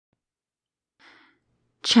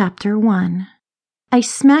Chapter 1. I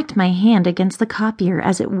smacked my hand against the copier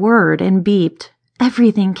as it whirred and beeped.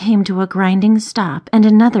 Everything came to a grinding stop and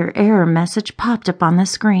another error message popped up on the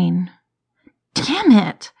screen. Damn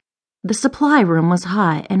it! The supply room was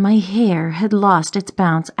hot and my hair had lost its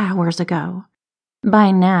bounce hours ago.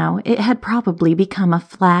 By now, it had probably become a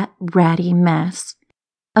flat, ratty mess.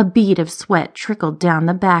 A bead of sweat trickled down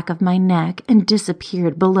the back of my neck and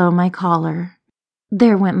disappeared below my collar.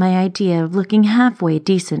 There went my idea of looking halfway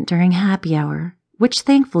decent during happy hour, which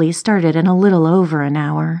thankfully started in a little over an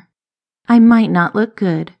hour. I might not look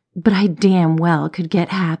good, but I damn well could get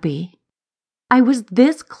happy. I was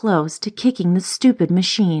this close to kicking the stupid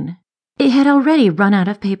machine. It had already run out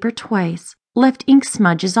of paper twice, left ink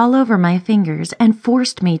smudges all over my fingers, and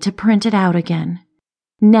forced me to print it out again.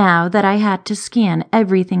 Now that I had to scan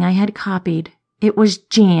everything I had copied, it was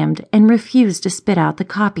jammed and refused to spit out the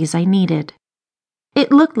copies I needed. It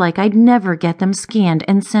looked like I'd never get them scanned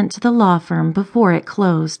and sent to the law firm before it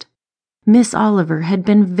closed. Miss Oliver had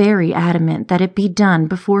been very adamant that it be done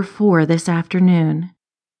before 4 this afternoon.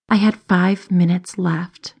 I had 5 minutes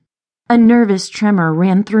left. A nervous tremor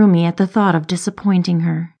ran through me at the thought of disappointing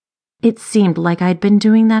her. It seemed like I'd been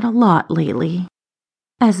doing that a lot lately.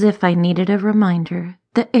 As if I needed a reminder,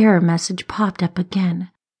 the error message popped up again.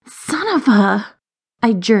 Son of a...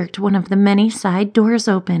 I jerked one of the many side doors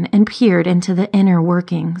open and peered into the inner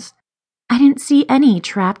workings. I didn't see any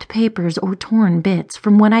trapped papers or torn bits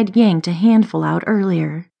from when I'd yanked a handful out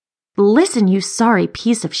earlier. Listen, you sorry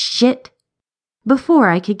piece of shit! Before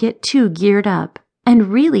I could get too geared up and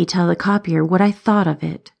really tell the copier what I thought of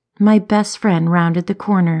it, my best friend rounded the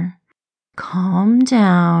corner. Calm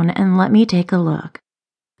down and let me take a look.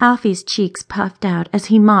 Alfie's cheeks puffed out as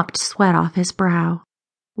he mopped sweat off his brow.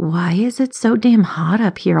 Why is it so damn hot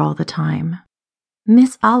up here all the time?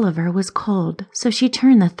 Miss Oliver was cold, so she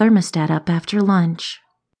turned the thermostat up after lunch.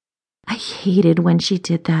 I hated when she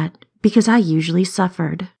did that, because I usually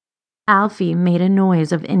suffered. Alfie made a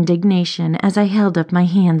noise of indignation as I held up my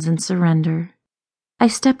hands in surrender. I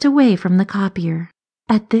stepped away from the copier.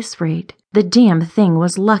 At this rate, the damn thing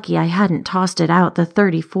was lucky I hadn't tossed it out the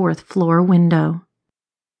 34th floor window.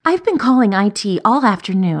 I've been calling IT all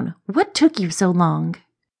afternoon. What took you so long?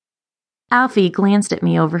 Alfie glanced at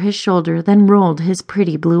me over his shoulder, then rolled his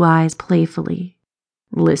pretty blue eyes playfully.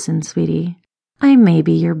 Listen, sweetie, I may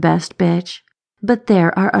be your best bitch, but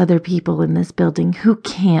there are other people in this building who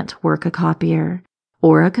can't work a copier,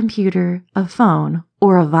 or a computer, a phone,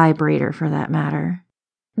 or a vibrator for that matter.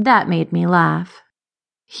 That made me laugh.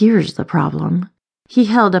 Here's the problem. He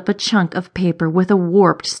held up a chunk of paper with a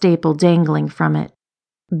warped staple dangling from it.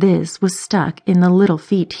 This was stuck in the little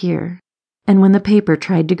feet here, and when the paper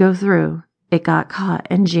tried to go through, it got caught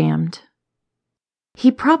and jammed.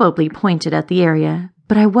 He probably pointed at the area,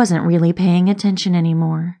 but I wasn't really paying attention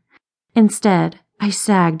anymore. Instead, I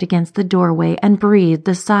sagged against the doorway and breathed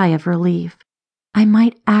a sigh of relief. I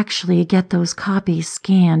might actually get those copies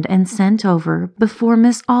scanned and sent over before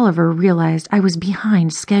Miss Oliver realized I was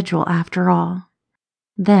behind schedule after all.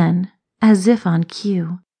 Then, as if on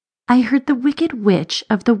cue, I heard the Wicked Witch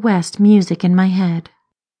of the West music in my head.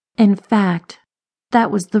 In fact,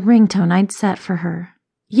 that was the ringtone I'd set for her.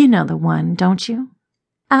 You know the one, don't you?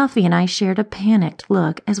 Alfie and I shared a panicked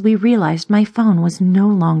look as we realized my phone was no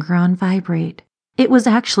longer on vibrate. It was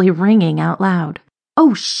actually ringing out loud.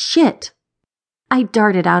 Oh, shit! I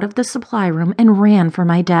darted out of the supply room and ran for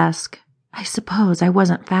my desk. I suppose I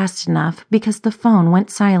wasn't fast enough because the phone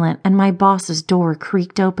went silent and my boss's door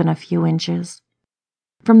creaked open a few inches.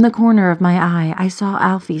 From the corner of my eye, I saw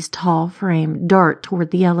Alfie's tall frame dart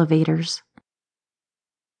toward the elevators.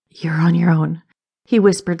 You're on your own, he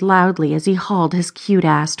whispered loudly as he hauled his cute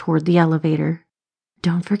ass toward the elevator.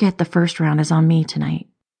 Don't forget the first round is on me tonight.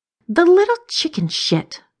 The little chicken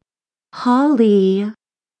shit. Holly.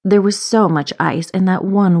 There was so much ice in that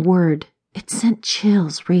one word. It sent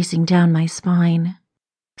chills racing down my spine.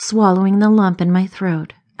 Swallowing the lump in my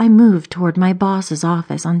throat, I moved toward my boss's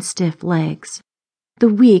office on stiff legs. The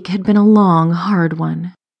week had been a long, hard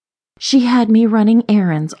one. She had me running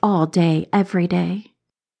errands all day, every day.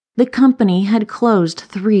 The company had closed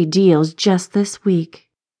 3 deals just this week.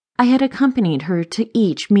 I had accompanied her to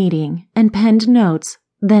each meeting and penned notes,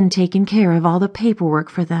 then taken care of all the paperwork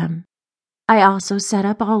for them. I also set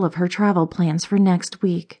up all of her travel plans for next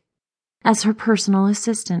week. As her personal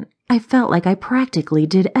assistant, I felt like I practically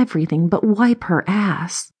did everything but wipe her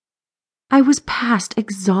ass. I was past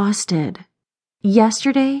exhausted.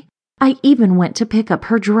 Yesterday, I even went to pick up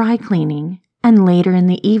her dry cleaning, and later in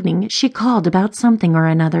the evening she called about something or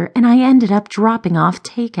another and I ended up dropping off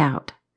takeout.